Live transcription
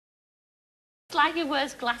Like he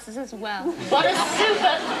wears glasses as well. What a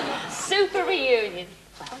super reunion.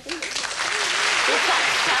 Well,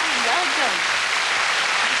 well done.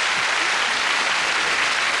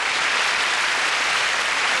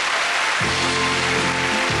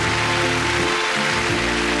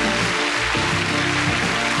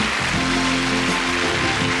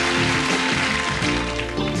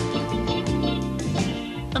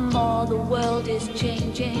 The more the world is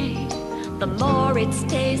changing, the more it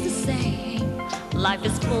stays the same. Life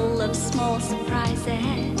is full of small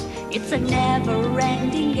surprises. It's a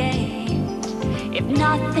never-ending game. If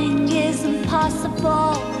nothing is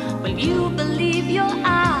impossible, will you believe your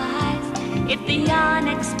eyes? If the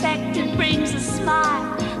unexpected brings a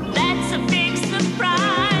smile, that's a big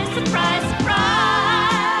surprise, surprise, surprise.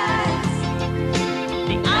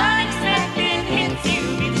 The unexpected hits you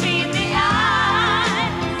between the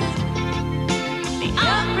eyes. The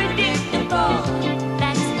unpredictable,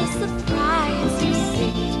 that's the surprise you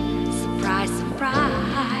see. Surprise,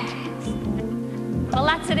 surprise. Well,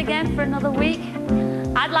 that's it again for another week.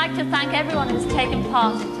 I'd like to thank everyone who's taken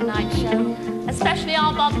part in tonight's show, especially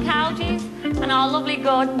our Bob Cowgies and our lovely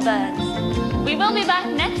Gordon Burns. We will be back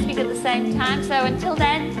next week at the same time, so until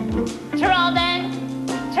then, ta-ra then,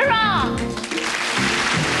 ta-ra!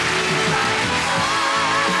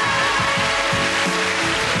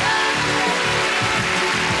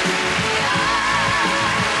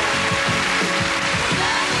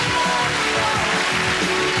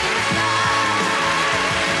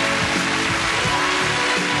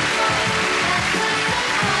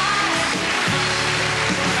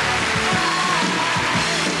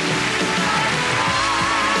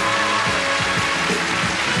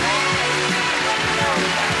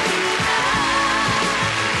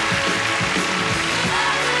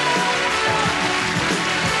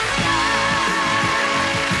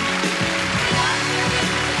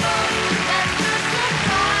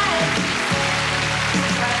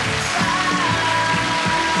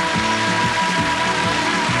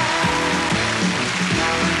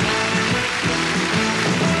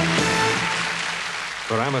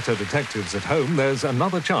 For amateur detectives at home, there's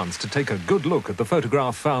another chance to take a good look at the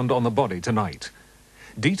photograph found on the body tonight.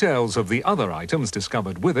 Details of the other items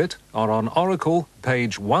discovered with it are on Oracle,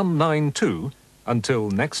 page 192,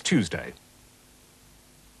 until next Tuesday.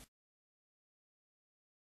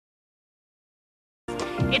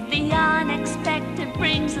 If the unexpected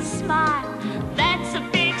brings a smile, that's a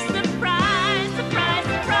big surprise, surprise,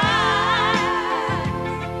 surprise.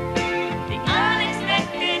 The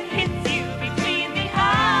unexpected hits you between the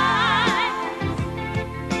eyes.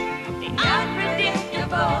 The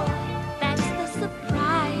unpredictable, that's the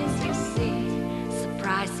surprise you see.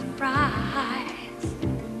 Surprise, surprise.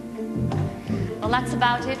 Well, that's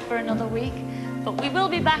about it for another week, but we will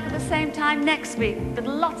be back at the same time next week with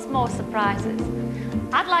lots more surprises.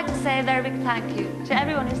 I'd like to say a very big thank you to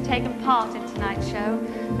everyone who's taken part in tonight's show,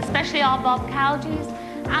 especially our Bob Cowgies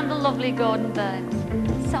and the lovely Gordon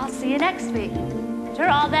Burns. So I'll see you next week.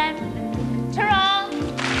 Ta-ra then. Ta-ra!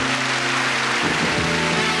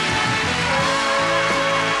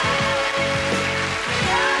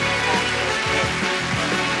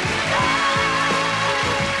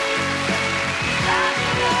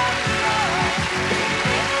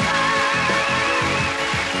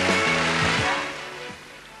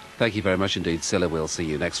 Thank you very much indeed, Cilla. We'll see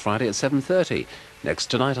you next Friday at 7:30.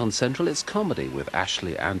 Next tonight on Central, it's comedy with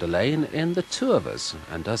Ashley and Elaine in The Two of Us.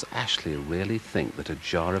 And does Ashley really think that a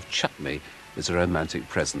jar of chutney is a romantic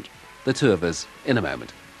present? The Two of Us in a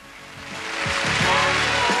moment.